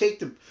you take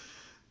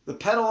the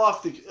pedal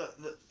off the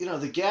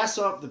gas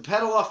off the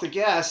pedal off the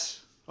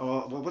gas,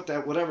 or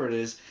whatever it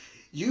is,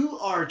 you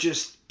are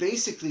just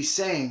basically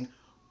saying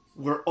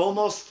we're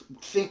almost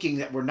thinking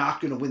that we're not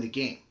going to win the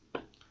game.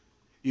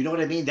 You know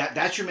what I mean?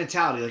 That's your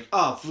mentality. Like,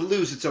 oh, if we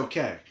lose, it's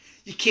okay.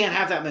 You can't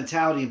have that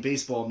mentality in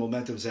baseball.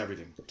 Momentum's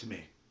everything to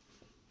me.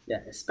 Yeah,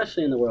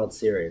 especially in the World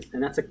Series.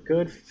 And that's a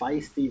good,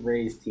 feisty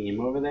Rays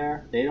team over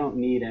there. They don't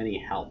need any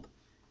help.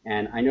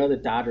 And I know the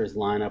Dodgers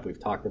lineup, we've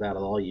talked about it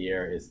all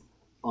year, is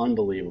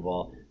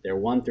unbelievable. They're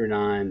 1 through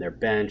 9. They're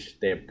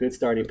benched. They have good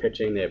starting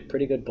pitching. They have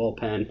pretty good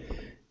bullpen.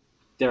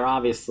 They're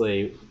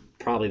obviously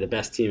probably the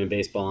best team in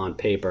baseball on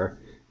paper.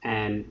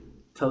 And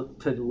to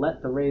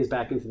let the Rays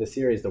back into the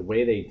series the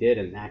way they did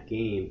in that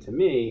game, to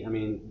me, I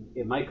mean,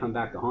 it might come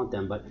back to haunt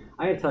them, but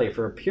I gotta tell you,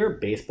 for a pure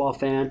baseball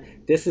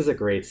fan, this is a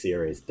great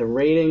series. The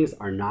ratings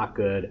are not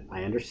good.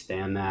 I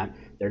understand that.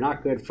 They're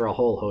not good for a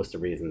whole host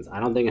of reasons.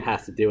 I don't think it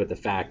has to do with the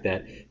fact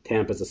that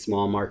Tampa's a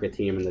small market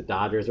team and the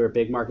Dodgers are a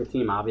big market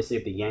team. Obviously,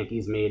 if the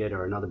Yankees made it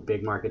or another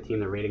big market team,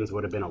 the ratings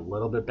would have been a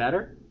little bit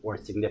better or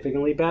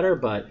significantly better,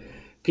 but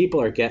people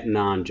are getting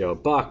on Joe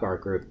Buck. Our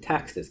group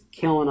text is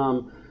killing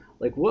them.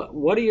 Like,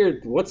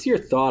 what's your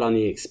thought on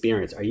the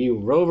experience? Are you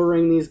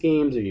rovering these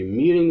games? Are you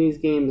muting these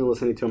games and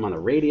listening to them on the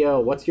radio?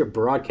 What's your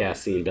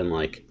broadcast scene been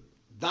like?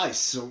 Nice.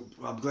 So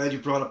I'm glad you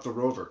brought up the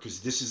rover,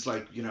 because this is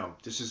like,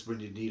 this is when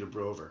you need a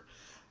rover.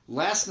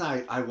 Last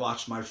night I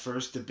watched my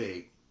first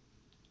debate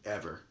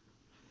ever,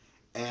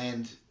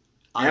 and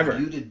I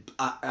muted.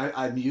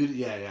 I muted.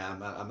 Yeah.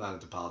 I'm not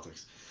into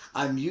politics.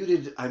 I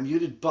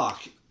muted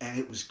Buck, and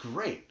it was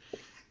great.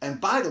 And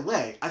by the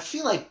way, I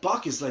feel like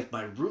Buck is like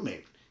my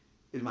roommate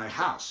in my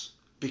house,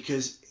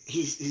 because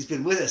he's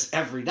been with us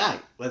every night,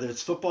 whether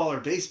it's football or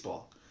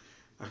baseball.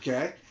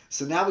 Okay,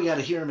 so now we got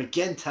to hear him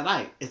again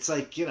tonight. It's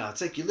like you're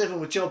living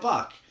with Joe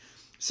Buck.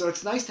 So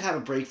it's nice to have a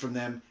break from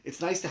them.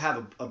 It's nice to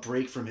have a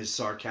break from his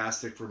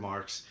sarcastic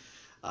remarks.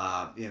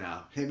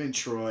 Him and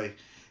Troy.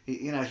 He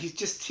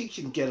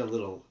can get a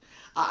little.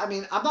 I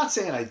mean, I'm not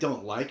saying I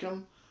don't like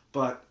him,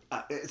 but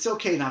it's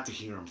okay not to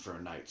hear him for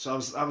a night. So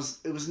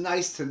it was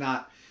nice to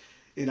not,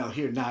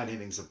 hear 9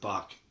 innings of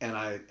Buck, and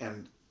I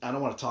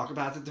don't want to talk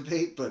about the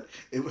debate, but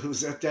it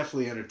was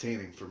definitely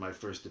entertaining for my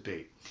first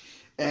debate.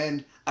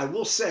 And I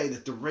will say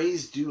that the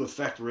Rays do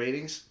affect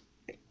ratings.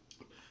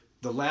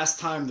 The last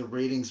time the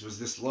ratings was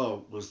this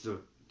low was the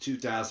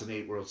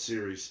 2008 World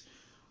Series,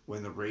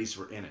 when the Rays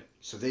were in it.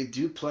 So they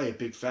do play a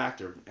big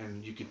factor,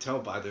 and you can tell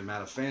by the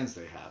amount of fans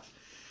they have.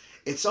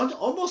 It's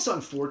almost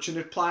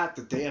unfortunate, Platt,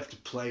 that they have to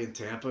play in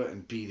Tampa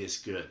and be this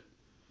good.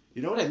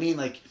 You know what I mean?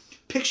 Like,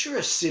 picture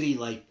a city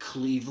like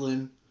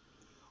Cleveland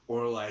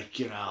or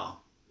like,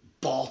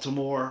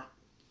 Baltimore,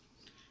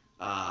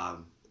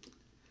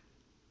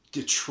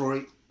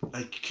 Detroit.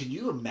 Like, can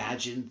you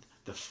imagine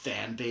the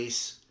fan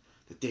base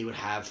that they would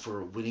have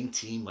for a winning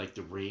team like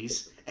the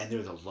Rays, and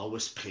they're the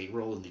lowest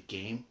payroll in the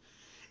game?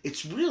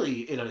 It's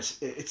really,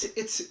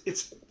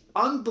 it's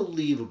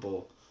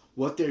unbelievable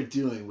what they're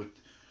doing with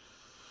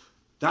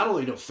not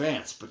only no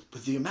fans, but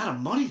the amount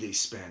of money they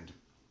spend.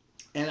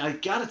 And I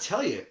gotta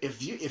tell you,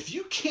 if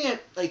you can't,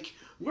 like,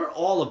 we're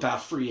all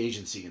about free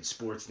agency in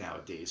sports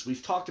nowadays.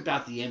 We've talked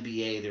about the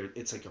NBA.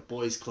 It's like a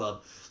boys'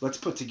 club. Let's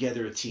put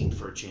together a team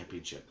for a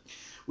championship.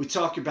 We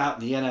talk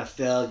about in the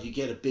NFL, you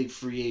get a big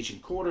free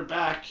agent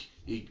quarterback.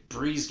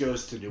 Breeze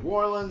goes to New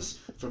Orleans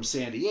from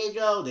San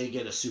Diego. They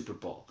get a Super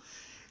Bowl.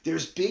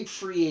 There's big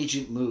free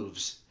agent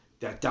moves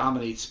that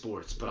dominate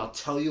sports. But I'll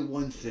tell you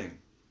one thing.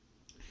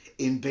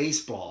 In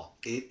baseball,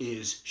 it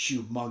is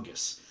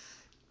humongous.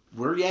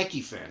 We're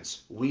Yankee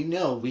fans. We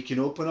know we can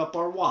open up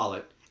our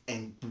wallet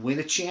and win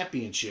a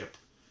championship.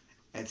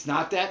 It's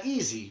not that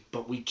easy,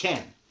 but we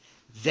can.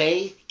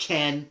 They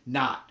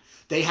cannot.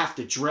 They have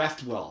to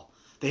draft well.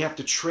 They have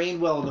to train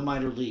well in the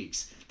minor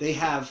leagues. They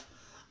have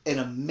an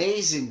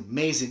amazing,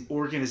 amazing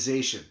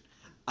organization.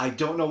 I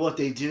don't know what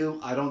they do.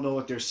 I don't know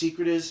what their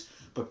secret is.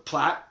 But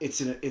Platt,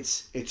 it's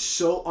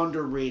so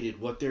underrated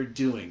what they're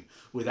doing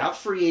without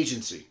free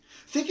agency.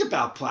 Think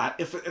about Platt.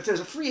 If there's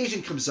a free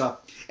agent comes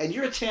up and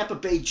you're a Tampa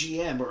Bay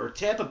GM or a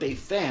Tampa Bay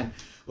fan,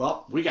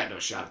 well, we got no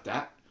shot at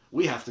that.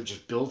 We have to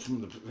just build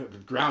from the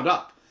ground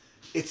up.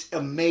 It's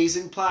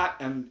amazing, Platt,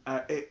 and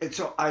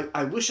so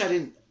I wish I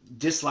didn't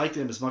dislike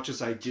them as much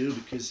as I do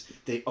because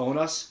they own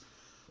us.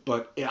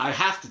 But I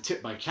have to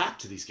tip my cap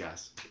to these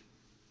guys.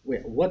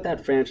 Wait, what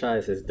that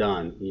franchise has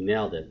done, you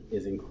nailed it,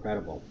 is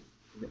incredible.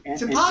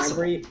 It's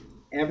impossible. And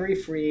every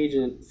free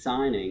agent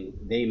signing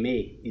they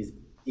make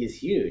is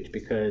huge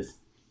because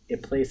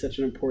it plays such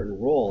an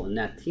important role in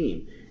that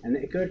team. And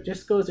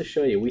just goes to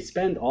show you, we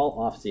spend all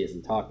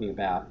offseason talking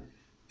about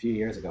a few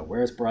years ago,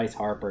 where's Bryce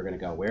Harper going to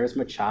go? Where's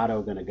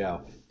Machado going to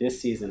go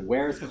this season?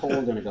 Where's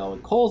Cole going to go?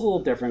 And Cole's a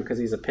little different because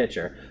he's a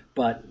pitcher.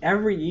 But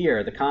every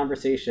year, the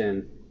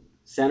conversation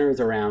centers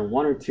around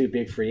one or two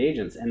big free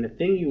agents. And the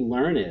thing you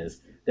learn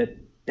is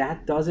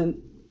that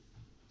doesn't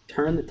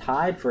turn the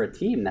tide for a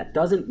team. That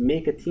doesn't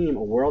make a team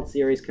a World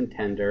Series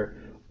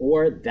contender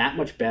or that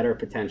much better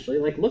potentially.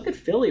 Like, look at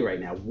Philly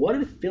right now. What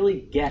did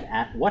Philly get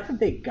at? What have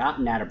they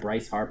gotten out of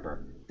Bryce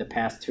Harper the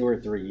past 2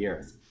 or 3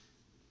 years?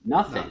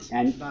 Nothing.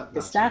 Not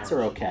his stats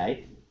are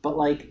okay, but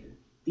like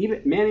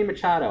even Manny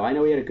Machado, I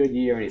know he had a good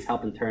year and he's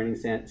helping turning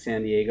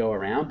San Diego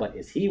around, but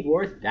is he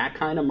worth that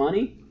kind of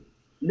money?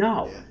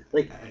 No. Yeah.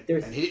 Like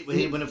there's and he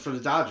didn't win it for the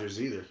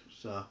Dodgers either.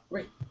 So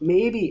right.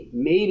 Maybe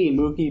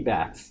Mookie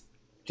Betts,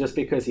 just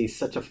because he's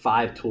such a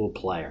 5-tool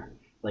player.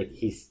 Like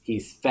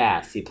he's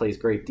fast, he plays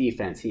great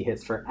defense, he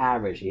hits for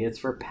average, he hits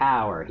for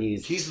power.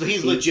 He's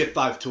legit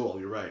 5-tool.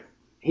 You're right.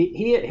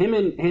 Him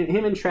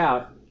and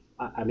Trout.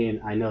 I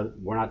mean, I know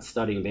we're not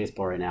studying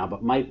baseball right now,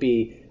 but might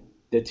be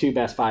the 2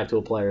 best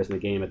 5-tool players in the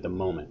game at the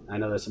moment. I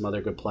know there's some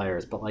other good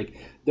players, but like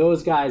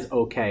those guys,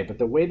 okay. But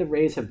the way the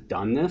Rays have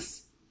done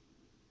this,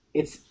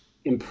 it's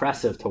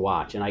impressive to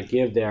watch, and I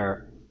give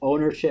their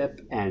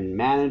ownership and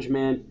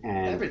management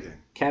and everything.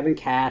 Kevin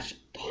Cash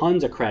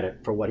tons of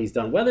credit for what he's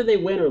done, whether they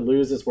win or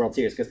lose this World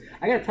Series. Because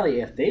I got to tell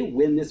you, if they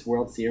win this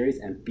World Series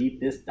and beat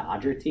this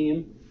Dodger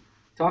team,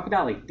 talk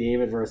about like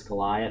David versus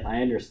Goliath.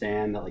 I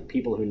understand that like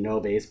people who know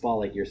baseball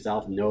like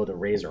yourself know the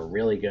Rays are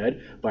really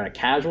good, but a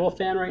casual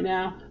fan right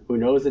now who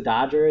knows the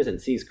Dodgers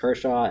and sees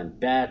Kershaw and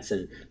Betts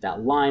and that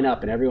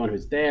lineup and everyone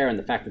who's there and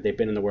the fact that they've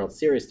been in the World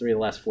Series 3 of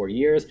the last 4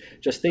 years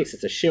just thinks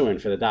it's a shoo-in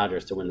for the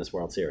Dodgers to win this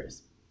World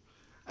Series.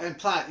 And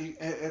Platt,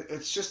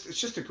 it's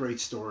just a great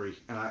story,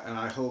 and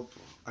I hope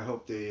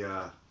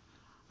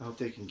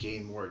they can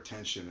gain more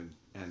attention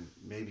and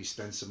maybe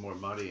spend some more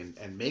money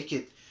and make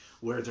it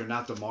where they're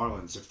not the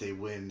Marlins. If they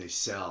win, they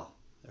sell.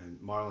 And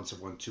Marlins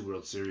have won 2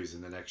 World Series,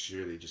 and the next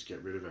year they just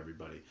get rid of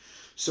everybody.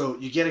 So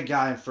you get a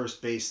guy in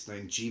first base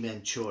named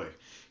Ji-Man Choi.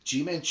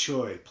 Ji-Man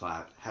Choi,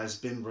 Platt, has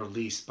been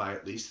released by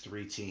at least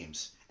 3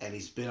 teams, and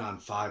he's been on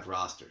 5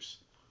 rosters.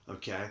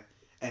 Okay?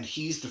 And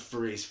he's the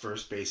Rays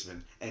first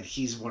baseman, and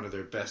he's one of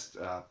their best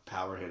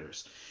power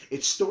hitters.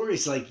 It's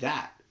stories like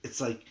that.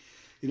 It's like,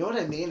 you know what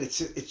I mean? It's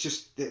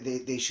just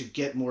they should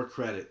get more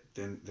credit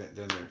than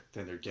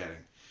they're getting.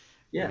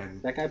 Yeah,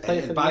 and that guy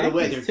played for the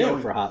Yankees too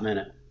for a hot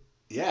minute.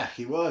 Yeah,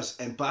 he was.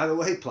 And by the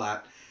way,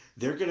 Platt,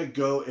 they're gonna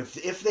go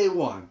if they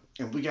won,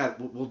 and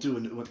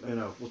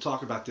we'll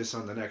talk about this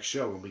on the next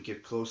show when we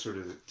get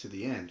closer to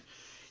the end.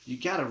 You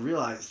got to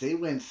realize they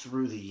went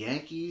through the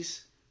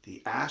Yankees,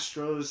 the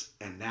Astros,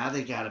 and now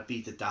they got to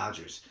beat the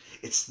Dodgers.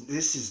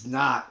 This is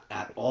not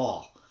at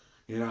all,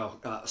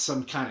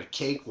 some kind of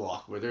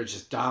cakewalk where they're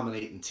just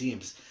dominating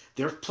teams.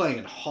 They're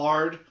playing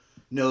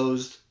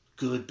hard-nosed,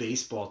 good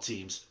baseball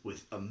teams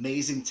with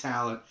amazing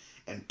talent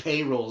and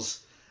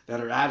payrolls that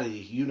are out of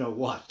you know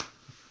what.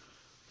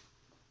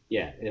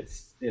 Yeah,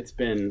 it's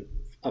been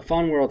a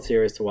fun World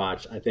Series to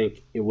watch. I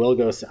think it will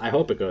go. I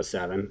hope it goes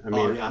 7. I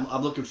mean,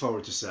 I'm looking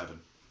forward to 7.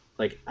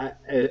 Like,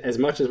 as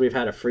much as we've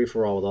had a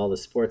free-for-all with all the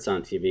sports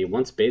on TV,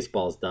 once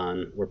baseball's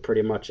done, we're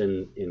pretty much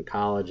in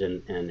college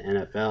and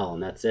NFL,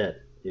 and that's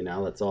it.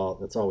 That's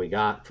all we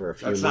got for a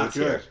few months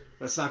here.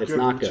 That's not good. It's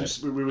not good.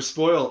 We were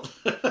spoiled.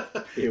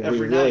 We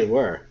really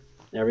were.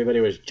 Everybody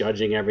was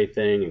judging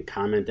everything and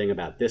commenting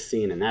about this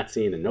scene and that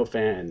scene, and no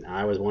fan. And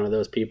I was one of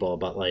those people.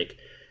 But like,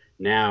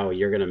 now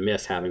you're gonna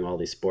miss having all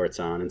these sports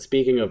on. And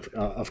speaking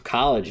of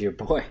college, your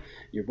boy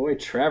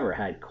Trevor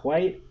had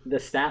quite the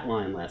stat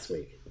line last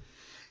week.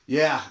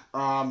 Yeah.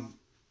 I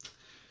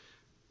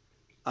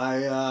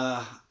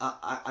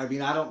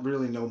mean, I don't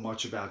really know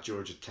much about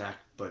Georgia Tech,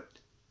 but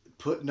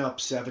putting up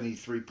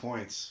 73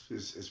 points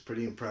is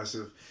pretty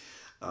impressive.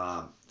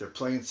 They're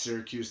playing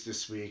Syracuse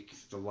this week.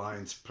 The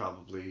line's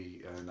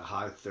probably in the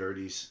high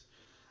 30s.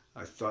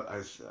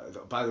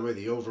 By the way,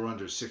 the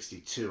over-under is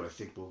 62. I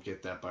think we'll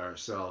get that by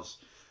ourselves.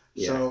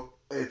 Yeah. So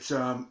it's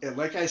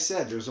like I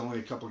said, there's only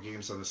a couple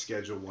games on the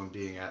schedule, one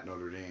being at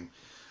Notre Dame.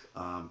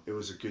 It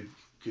was a good,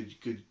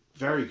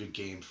 very good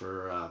game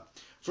for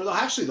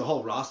the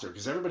whole roster,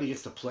 because everybody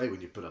gets to play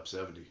when you put up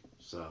 70.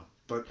 So,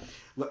 but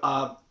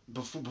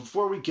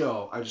before we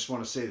go, I just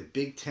want to say the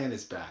Big Ten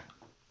is back.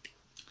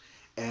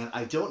 And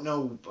I don't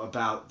know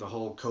about the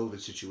whole COVID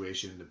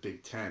situation in the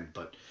Big Ten,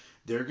 but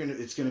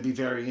it's gonna be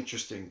very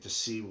interesting to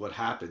see what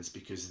happens,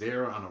 because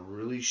they're on a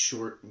really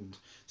shortened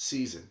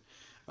season.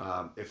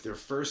 If their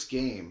first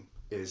game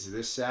is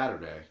this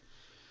Saturday,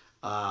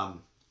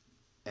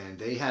 and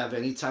they have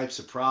any types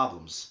of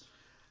problems,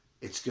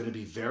 it's going to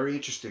be very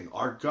interesting.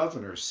 Our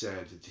governor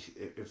said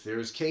if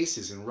there's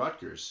cases in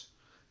Rutgers,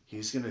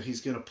 he's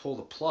gonna pull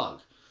the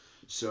plug.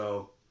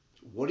 So,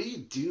 what do you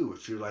do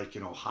if you're like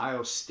in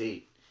Ohio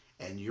State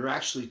and you're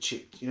actually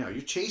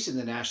you're chasing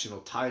the national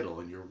title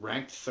and you're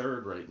ranked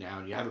third right now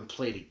and you haven't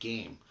played a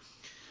game?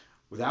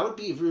 Well, that would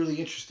be really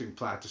interesting,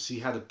 Platt, to see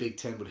how the Big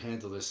Ten would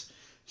handle this,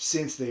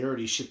 since they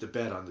already shit the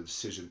bed on the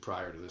decision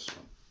prior to this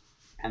one.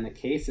 And the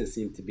cases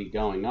seem to be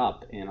going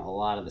up in a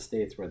lot of the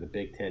states where the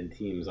Big Ten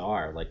teams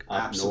are, like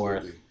up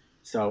north.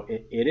 So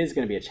it is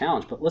going to be a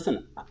challenge. But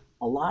listen,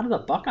 a lot of the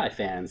Buckeye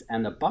fans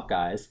and the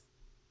Buckeyes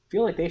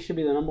feel like they should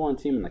be the number one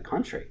team in the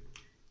country.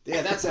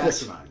 Yeah, that's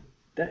asinine.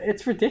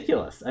 It's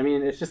ridiculous. I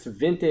mean, it's just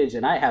vintage,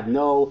 and I have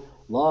no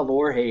love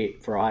or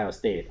hate for Ohio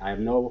State. I have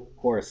no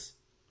horse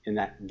in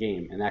that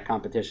game, in that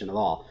competition at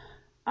all.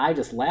 I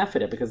just laugh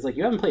at it because, like,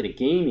 you haven't played a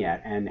game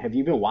yet, and have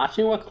you been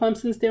watching what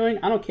Clemson's doing?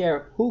 I don't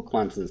care who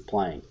Clemson's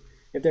playing.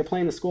 If they're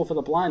playing the School for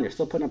the Blind, they're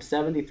still putting up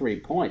 73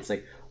 points.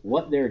 Like,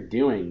 what they're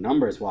doing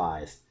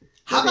numbers-wise.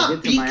 How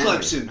about beat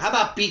Clemson? How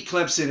about beat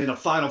Clemson in a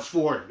Final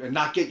Four and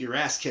not get your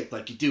ass kicked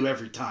like you do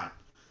every time?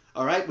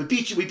 All right? We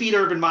beat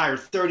Urban Meyer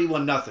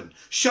 31-0.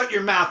 Shut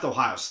your mouth,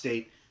 Ohio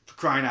State, for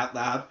crying out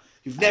loud.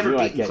 You've never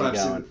beaten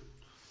Clemson.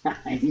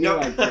 I knew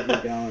I'd get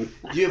you going.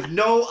 You have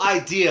no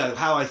idea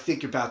how I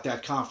think about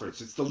that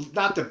conference. It's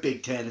not the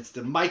Big Ten. It's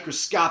the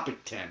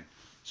microscopic 10.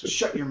 So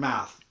shut your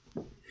mouth.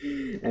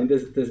 And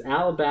does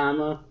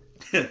Alabama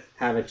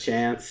have a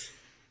chance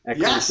at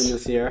Clemson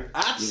this year?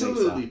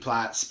 Absolutely,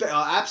 Platt.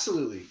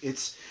 Absolutely.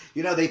 It's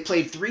they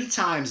played 3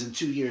 times in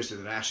 2 years in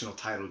the national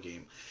title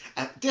game.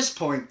 At this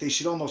point, they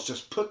should almost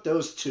just put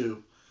those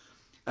two.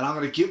 And I'm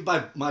going to give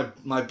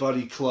my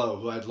buddy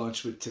Chloe, who I had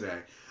lunch with today,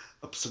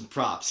 some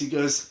props. He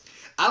goes,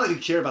 I don't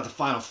even care about the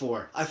Final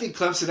Four. I think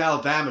Clemson and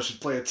Alabama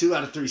should play a 2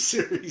 out of 3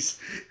 series.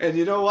 And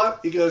you know what?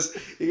 He goes,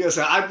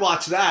 I'd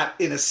watch that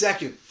in a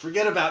second.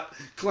 Forget about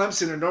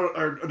Clemson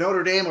or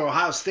Notre Dame or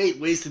Ohio State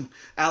wasting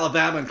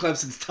Alabama and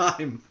Clemson's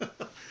time.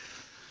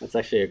 That's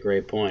actually a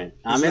great point.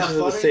 I'm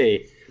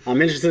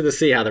interested to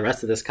see how the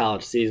rest of this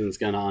college season is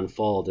going to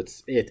unfold.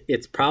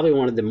 It's probably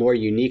one of the more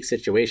unique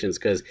situations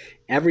because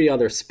every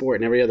other sport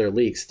and every other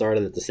league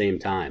started at the same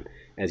time,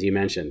 as you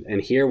mentioned.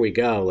 And here we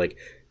go, like,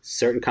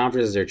 certain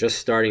conferences are just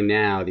starting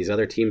now. These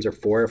other teams are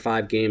 4 or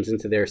 5 games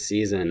into their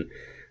season.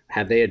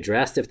 Have they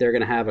addressed if they're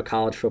going to have a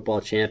college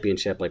football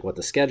championship, like what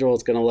the schedule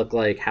is going to look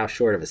like? How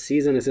short of a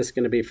season is this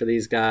going to be for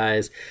these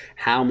guys?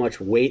 How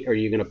much weight are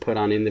you going to put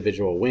on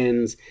individual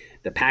wins?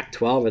 The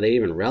Pac-12, are they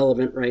even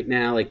relevant right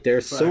now? Like,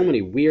 there's so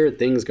many weird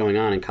things going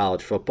on in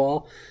college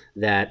football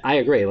that I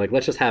agree. Like,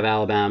 let's just have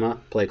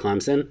Alabama play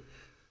Clemson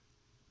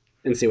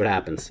and see what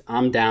happens.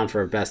 I'm down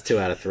for a best 2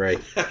 out of 3.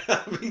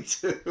 Me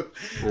too.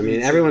 I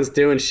mean, everyone's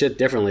doing shit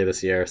differently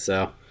this year,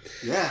 so.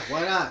 Yeah,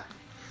 why not?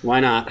 Why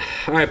not?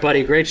 All right,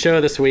 buddy. Great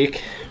show this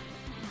week.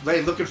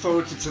 Hey, looking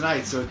forward to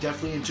tonight, so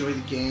definitely enjoy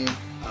the game.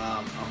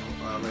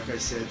 Like I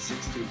said,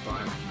 6-2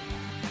 final.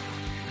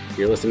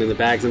 You're listening to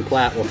Bags and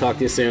Platt. We'll talk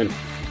to you soon.